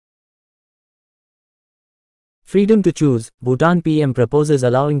Freedom to choose, Bhutan PM proposes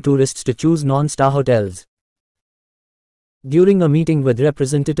allowing tourists to choose non-star hotels. During a meeting with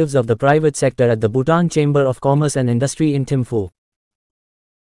representatives of the private sector at the Bhutan Chamber of Commerce and Industry in Thimphu,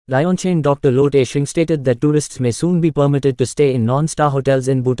 Lotay Tshering Dr. Lotay Tshering stated that tourists may soon be permitted to stay in non-star hotels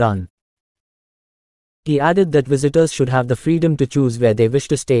in Bhutan. He added that visitors should have the freedom to choose where they wish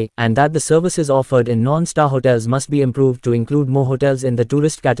to stay, and that the services offered in non-star hotels must be improved to include more hotels in the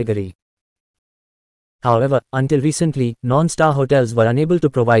tourist category. However, until recently, non-star hotels were unable to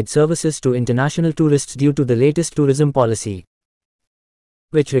provide services to international tourists due to the latest tourism policy,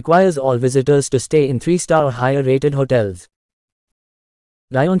 which requires all visitors to stay in 3-star or higher rated hotels.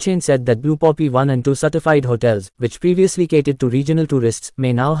 Lotay Tshering said that Blue Poppy 1 and 2 certified hotels, which previously catered to regional tourists,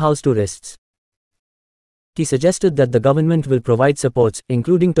 may now house tourists. He suggested that the government will provide supports,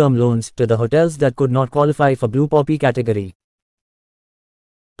 including term loans, to the hotels that could not qualify for Blue Poppy category.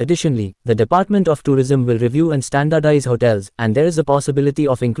 Additionally, the Department of Tourism will review and standardize hotels, and there is a possibility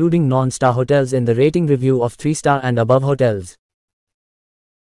of including non-star hotels in the rating review of 3-star and above hotels.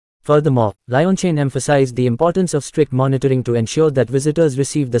 Furthermore, Lotay Tshering emphasized the importance of strict monitoring to ensure that visitors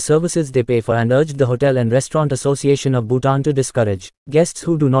receive the services they pay for and urged the Hotel and Restaurant Association of Bhutan to discourage guests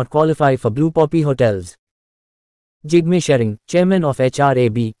who do not qualify for Blue Poppy hotels. Lotay Tshering, chairman of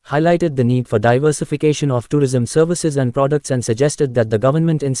HRAB, highlighted the need for diversification of tourism services and products and suggested that the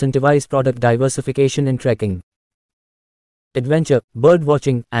government incentivize product diversification in trekking, adventure, bird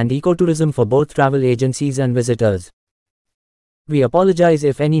watching, and ecotourism for both travel agencies and visitors. We apologize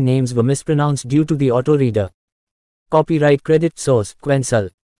if any names were mispronounced due to the auto-reader. Copyright credit source,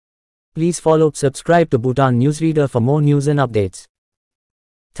 Quensal. Please follow, subscribe to Bhutan Newsreader for more news and updates.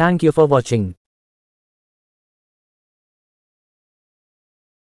 Thank you for watching.